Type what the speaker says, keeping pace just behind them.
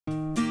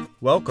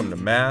Welcome to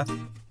Math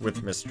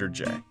with Mr.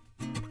 J.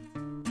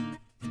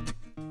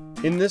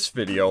 In this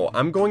video,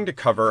 I'm going to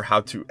cover how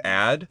to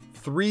add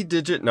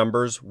three-digit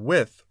numbers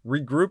with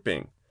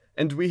regrouping.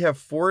 And we have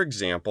 4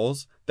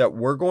 examples that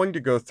we're going to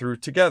go through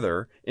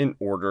together in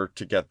order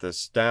to get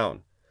this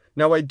down.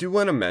 Now, I do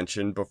want to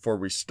mention before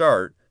we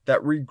start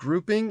that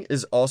regrouping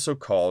is also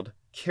called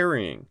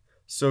carrying.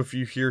 So if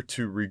you hear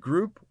to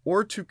regroup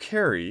or to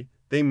carry,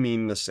 they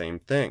mean the same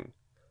thing.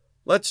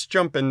 Let's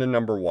jump into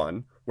number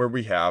 1, where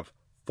we have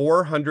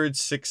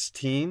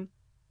 416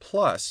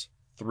 plus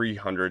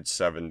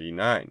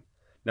 379.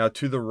 Now,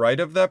 to the right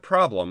of that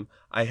problem,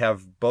 I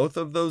have both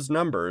of those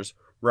numbers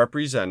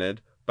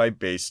represented by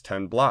base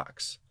 10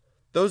 blocks.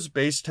 Those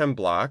base 10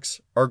 blocks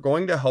are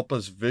going to help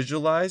us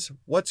visualize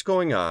what's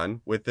going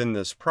on within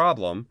this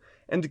problem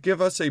and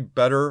give us a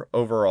better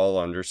overall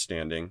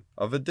understanding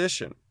of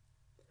addition.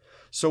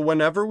 So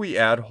whenever we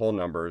add whole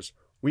numbers,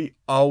 we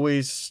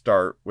always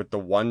start with the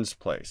ones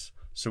place.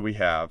 So we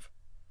have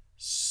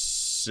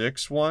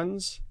 6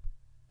 ones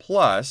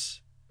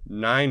plus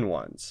 9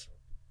 ones.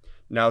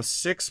 Now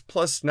 6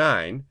 plus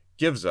 9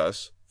 gives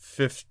us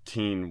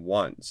 15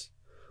 ones.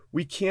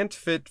 We can't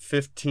fit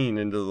 15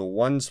 into the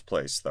ones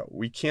place though.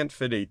 We can't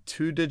fit a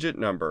 2-digit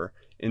number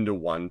into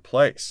one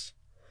place.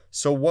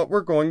 So what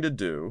we're going to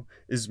do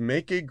is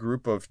make a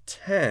group of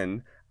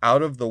 10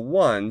 out of the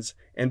ones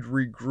and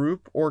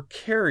regroup or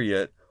carry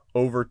it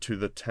over to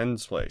the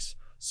tens place.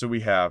 So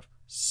we have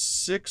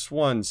 6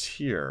 ones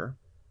here.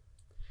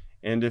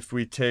 And if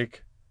we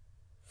take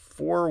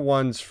 4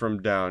 ones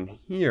from down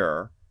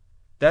here,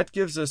 that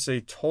gives us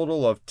a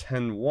total of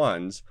 10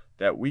 ones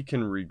that we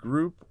can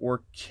regroup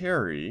or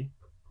carry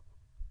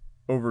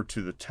over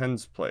to the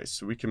tens place.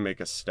 So we can make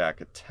a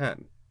stack of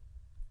 10.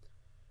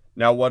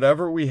 Now,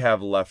 whatever we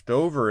have left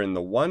over in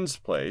the ones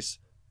place,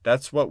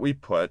 that's what we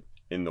put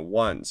in the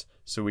ones.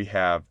 So we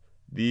have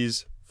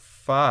these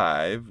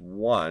 5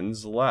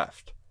 ones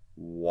left.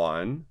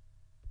 1,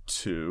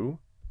 2,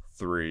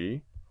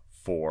 3,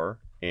 4,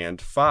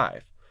 and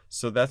 5.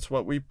 So that's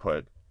what we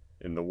put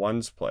in the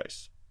ones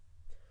place.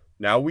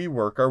 Now we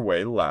work our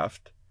way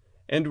left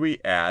and we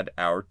add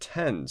our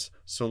tens.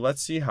 So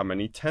let's see how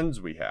many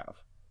tens we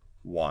have.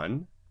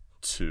 1,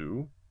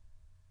 2,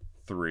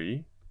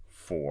 3,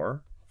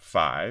 4,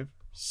 5,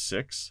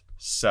 6,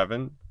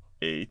 7,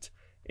 8,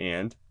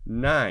 and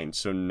 9.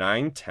 So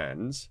 9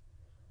 tens,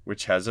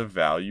 which has a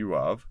value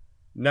of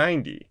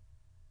 90.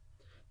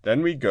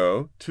 Then we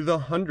go to the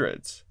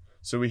hundreds.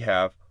 So we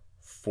have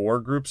 4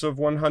 groups of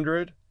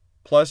 100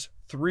 plus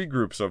 3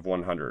 groups of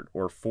 100,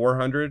 or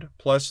 400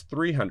 plus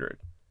 300.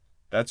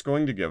 That's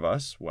going to give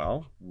us,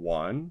 well,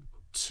 1,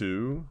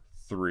 2,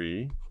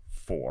 3,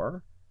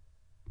 4,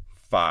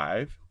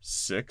 5,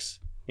 6,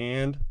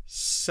 and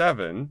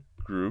 7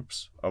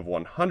 groups of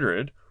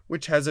 100,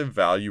 which has a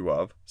value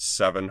of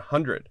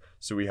 700.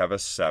 So we have a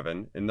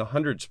 7 in the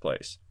hundreds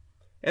place.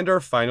 And our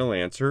final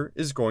answer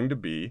is going to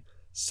be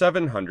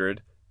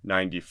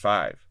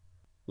 795.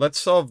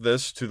 Let's solve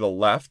this to the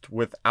left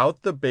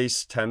without the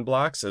base 10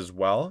 blocks as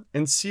well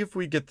and see if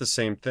we get the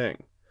same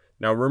thing.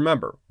 Now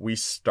remember, we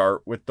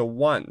start with the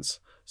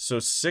ones. So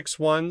 6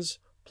 ones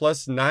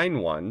plus 9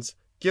 ones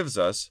gives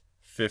us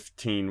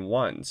 15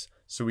 ones.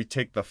 So we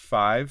take the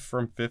 5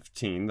 from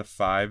 15, the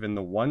 5 in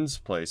the ones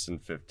place in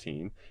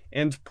 15,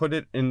 and put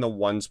it in the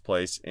ones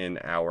place in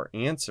our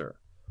answer.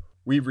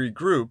 We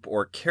regroup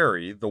or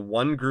carry the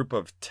one group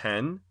of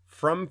 10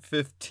 from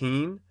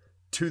 15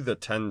 to the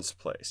tens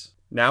place.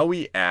 Now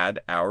we add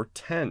our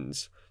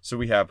tens. So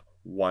we have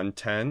 1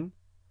 10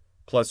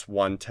 plus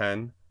 1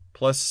 10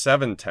 plus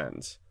 7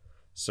 tens.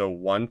 So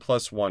 1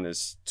 plus 1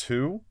 is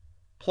 2,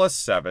 plus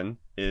 7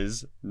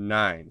 is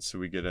 9. So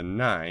we get a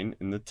 9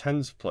 in the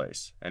tens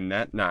place. And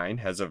that 9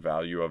 has a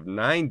value of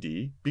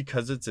 90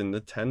 because it's in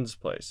the tens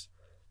place.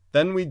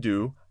 Then we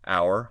do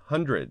our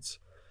hundreds.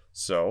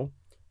 So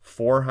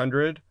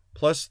 400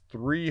 plus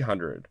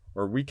 300,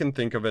 or we can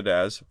think of it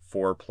as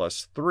 4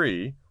 plus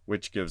 3,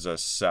 which gives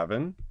us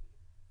 7.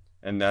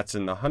 And that's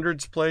in the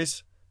hundreds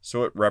place,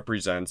 so it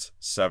represents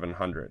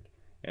 700.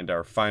 And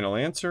our final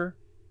answer,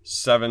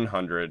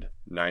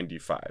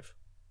 795.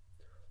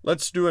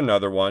 Let's do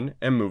another one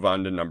and move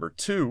on to number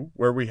 2,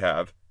 where we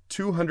have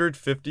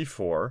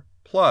 254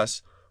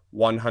 plus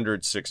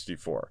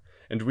 164.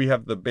 And we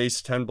have the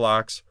base 10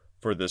 blocks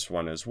for this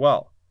one as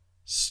well.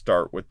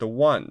 Start with the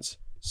ones.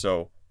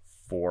 So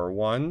 4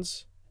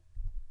 ones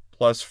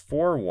plus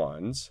 4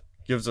 ones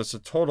gives us a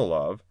total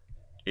of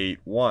 8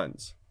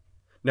 ones.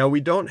 Now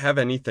we don't have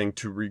anything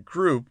to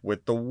regroup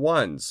with the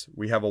ones.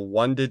 We have a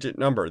 1-digit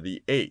number,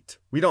 the 8.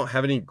 We don't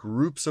have any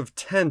groups of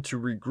 10 to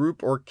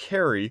regroup or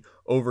carry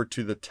over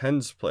to the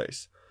tens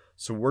place.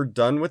 So we're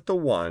done with the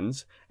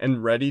ones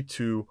and ready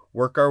to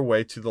work our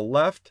way to the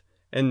left,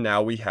 and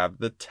now we have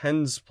the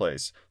tens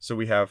place. So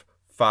we have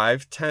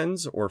 5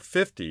 tens or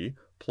 50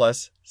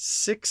 plus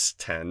 6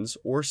 tens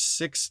or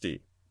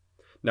 60.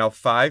 Now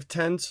 5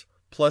 tens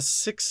plus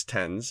 6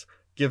 tens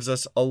gives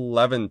us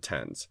 11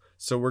 tens.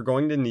 So we're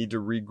going to need to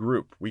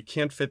regroup. We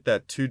can't fit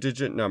that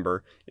 2-digit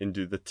number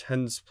into the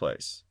tens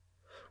place.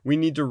 we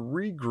need to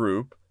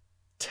regroup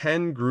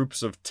 10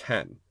 groups of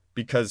 10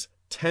 because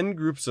 10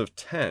 groups of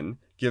 10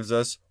 gives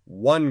us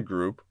one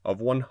group of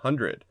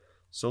 100.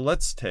 So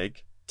let's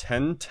take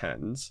 10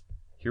 tens.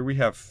 Here we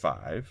have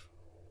 5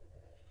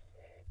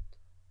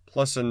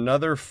 plus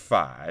another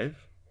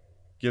 5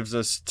 gives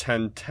us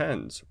 10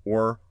 tens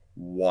or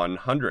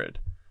 100.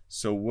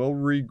 So we'll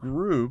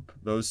regroup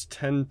those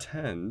 10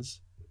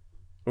 tens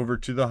over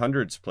to the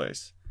hundreds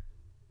place.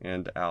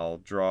 And I'll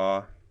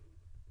draw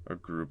a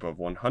group of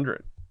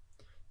 100.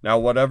 Now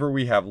whatever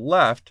we have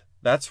left,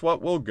 that's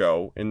what will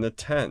go in the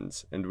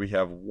tens. And we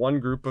have one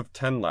group of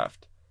 10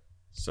 left.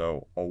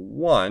 So a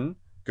 1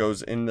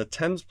 goes in the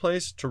tens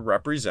place to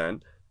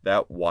represent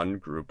that one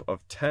group of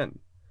 10.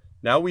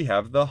 Now we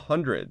have the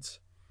hundreds.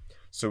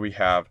 So we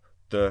have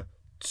the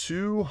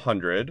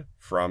 200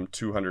 from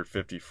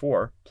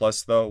 254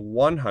 plus the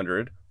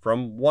 100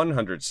 from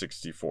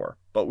 164.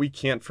 But we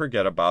can't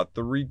forget about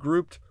the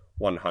regrouped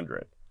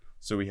 100.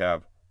 So we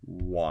have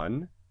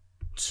 1,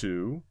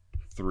 2,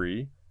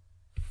 3,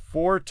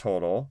 4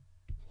 total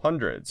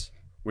hundreds,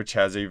 which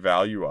has a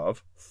value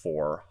of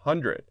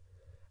 400.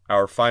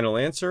 Our final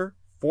answer,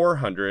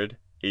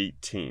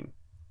 418.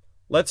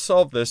 Let's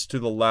solve this to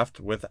the left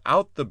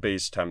without the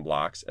base 10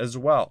 blocks as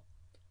well.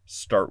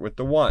 Start with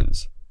the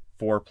ones.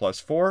 4 plus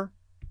 4,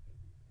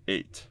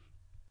 8.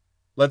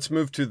 Let's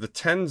move to the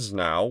tens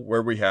now,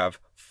 where we have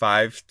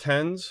 5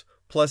 tens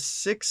plus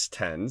 6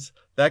 tens.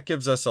 That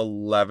gives us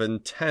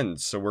 11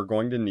 tens, so we're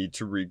going to need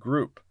to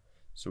regroup.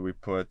 So we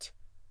put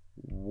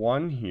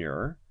 1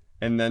 here,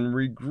 and then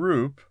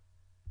regroup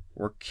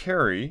or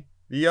carry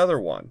the other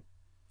one.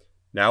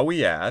 Now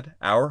we add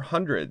our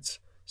hundreds.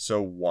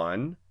 So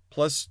 1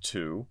 plus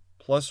 2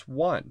 plus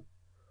 1.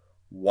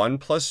 1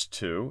 plus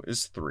 2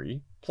 is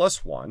 3,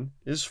 plus 1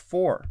 is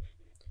 4.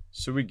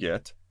 So we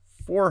get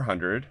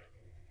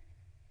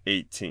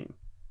 418.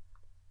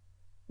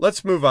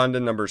 Let's move on to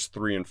numbers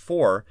 3 and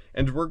 4,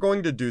 and we're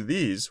going to do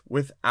these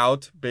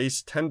without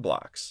base 10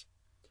 blocks.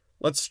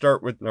 Let's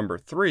start with number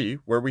 3,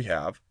 where we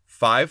have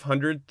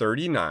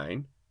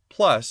 539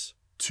 plus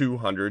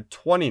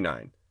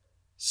 229.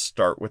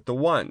 Start with the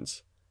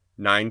ones.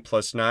 9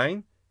 plus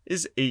 9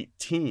 is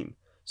 18.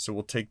 So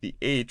we'll take the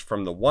 8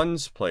 from the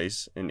ones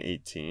place in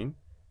 18,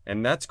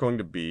 and that's going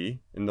to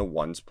be in the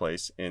ones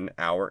place in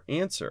our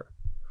answer.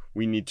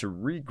 We need to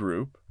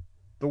regroup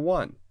the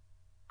 1.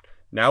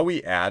 Now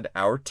we add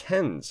our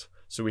tens.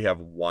 So we have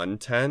 1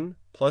 10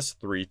 plus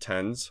 3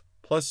 tens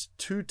plus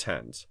 2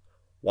 tens.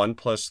 1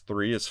 plus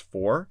 3 is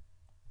 4,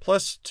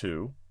 plus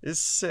 2 is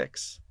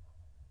 6.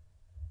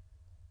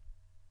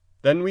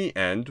 Then we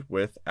end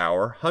with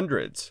our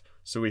hundreds.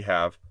 So we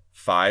have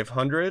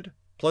 500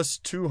 plus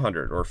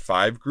 200, or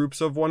 5 groups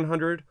of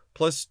 100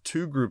 plus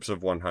 2 groups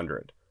of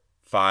 100.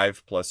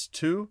 5 plus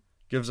 2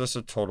 gives us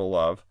a total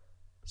of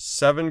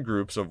 7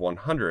 groups of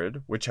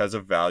 100, which has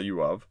a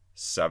value of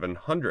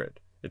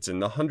 700. It's in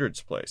the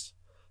hundreds place.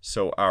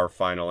 So our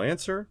final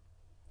answer,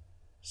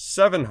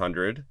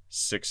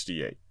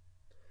 768.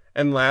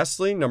 And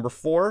lastly, number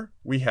 4,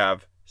 we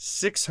have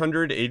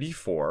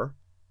 684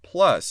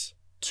 plus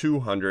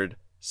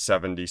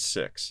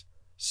 276.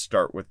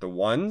 Start with the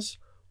ones,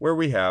 where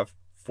we have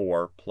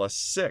 4 plus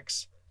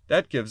 6.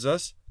 That gives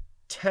us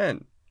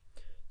 10.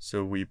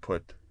 So we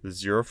put the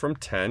 0 from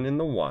 10 in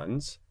the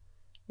ones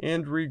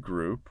and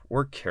regroup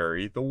or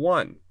carry the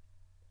 1.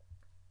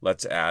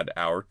 Let's add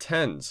our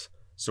tens.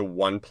 So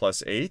 1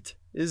 plus 8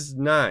 is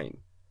 9.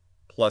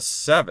 Plus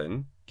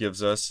 7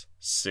 gives us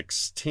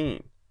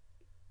 16.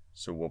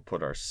 So we'll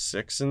put our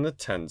 6 in the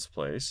tens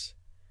place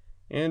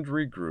and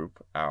regroup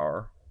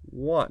our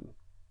 1.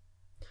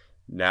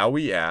 Now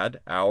we add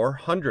our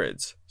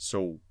hundreds.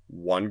 So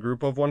 1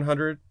 group of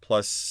 100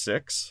 plus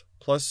 6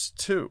 plus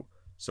 2.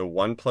 So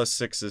 1 plus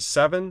 6 is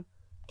 7,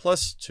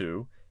 plus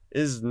 2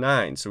 is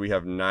 9. So we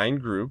have 9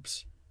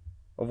 groups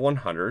of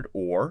 100,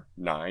 or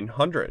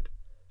 900.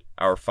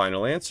 Our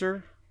final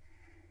answer,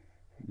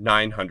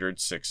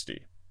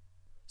 960.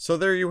 So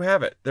there you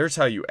have it. There's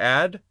how you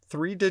add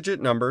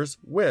 3-digit numbers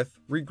with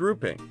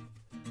regrouping.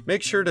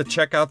 Make sure to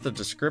check out the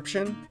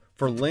description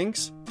for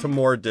links to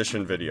more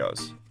addition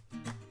videos.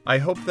 I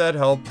hope that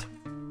helped.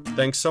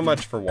 Thanks so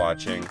much for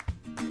watching.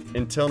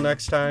 Until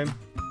next time,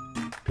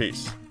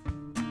 peace.